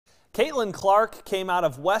Caitlin Clark came out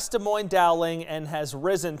of West Des Moines Dowling and has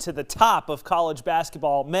risen to the top of college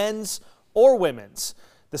basketball, men's or women's.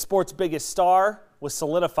 The sport's biggest star was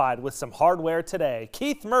solidified with some hardware today.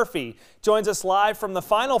 Keith Murphy joins us live from the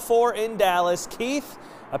Final Four in Dallas. Keith,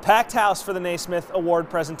 a packed house for the Naismith Award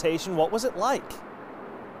presentation. What was it like?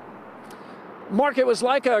 Mark, it was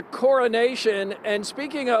like a coronation. And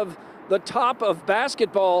speaking of the top of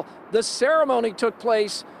basketball, the ceremony took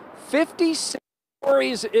place 56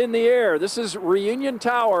 stories in the air. This is Reunion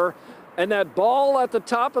Tower, and that ball at the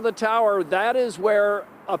top of the tower, that is where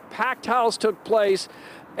a packed house took place.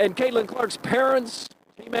 And Caitlin Clark's parents,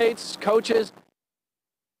 teammates, coaches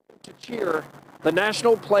to cheer the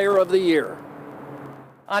National Player of the Year.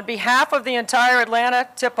 On behalf of the entire Atlanta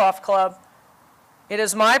Tip-Off Club, it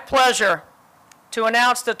is my pleasure to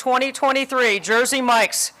announce the 2023 Jersey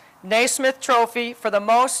Mike's Naismith Trophy for the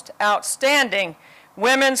most outstanding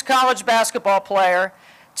women's college basketball player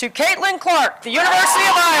to Caitlin Clark, the University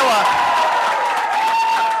of Iowa.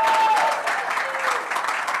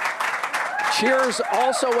 Cheers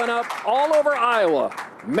also went up all over Iowa.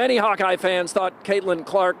 Many Hawkeye fans thought Caitlin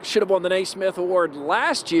Clark should have won the Naismith Award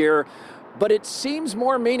last year, but it seems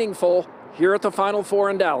more meaningful here at the Final Four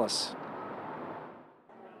in Dallas.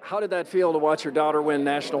 How did that feel to watch your daughter win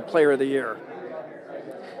National Player of the Year?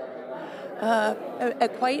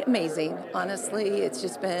 Quite amazing, honestly. It's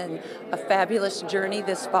just been a fabulous journey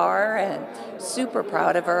this far, and super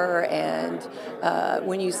proud of her. And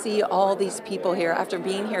when you see all these people here, after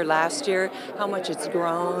being here last year, how much it's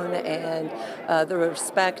grown, and the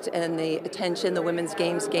respect and the attention the women's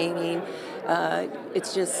game's gaining, it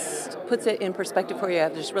just puts it in perspective for you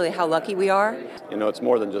of just really how lucky we are. You know, it's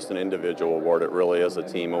more than just an individual award. It really is a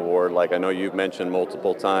team award. Like I know you've mentioned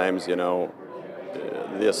multiple times, you know,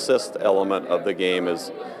 the assist element of the game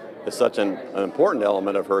is such an important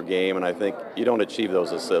element of her game, and I think you don't achieve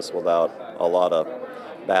those assists without a lot of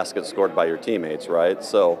baskets scored by your teammates, right?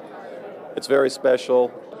 So it's very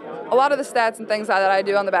special. A lot of the stats and things that I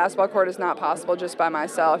do on the basketball court is not possible just by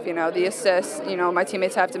myself. You know, the assists, you know, my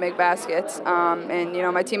teammates have to make baskets, and, you know,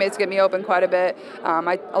 my teammates get me open quite a bit.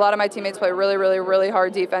 A lot of my teammates play really, really, really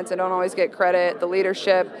hard defense and don't always get credit. The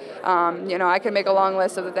leadership, you know, I can make a long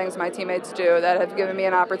list of the things my teammates do that have given me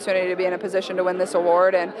an opportunity to be in a position to win this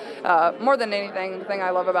award. And more than anything, the thing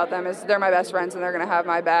I love about them is they're my best friends and they're going to have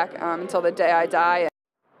my back until the day I die.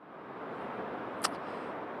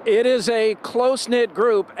 It is a close-knit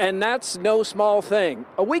group, and that's no small thing.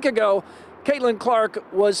 A week ago, Caitlin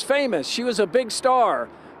Clark was famous. She was a big star,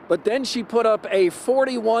 but then she put up a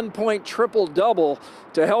 41-point triple-double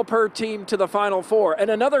to help her team to the Final Four. And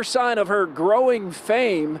another sign of her growing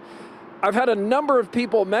fame, I've had a number of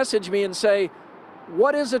people message me and say,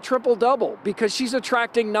 what is a triple-double? Because she's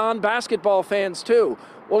attracting non-basketball fans too.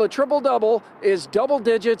 Well, a triple-double is double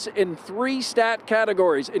digits in 3 stat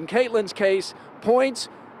categories. In Caitlin's case, points,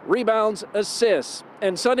 rebounds, assists.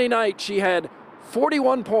 And Sunday night, she had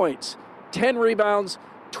 41 points, 10 rebounds,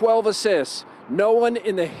 12 assists. No one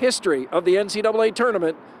in the history of the NCAA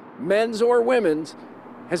tournament, men's or women's,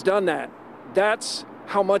 has done that. That's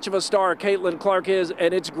how much of a star Caitlin Clark is,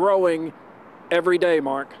 and it's growing every day,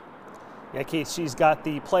 Mark. Yeah, Keith, she's got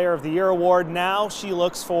the Player of the Year award. Now she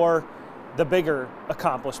looks for the bigger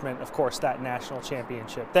accomplishment, of course, that national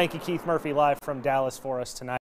championship. Thank you, Keith Murphy, live from Dallas for us tonight.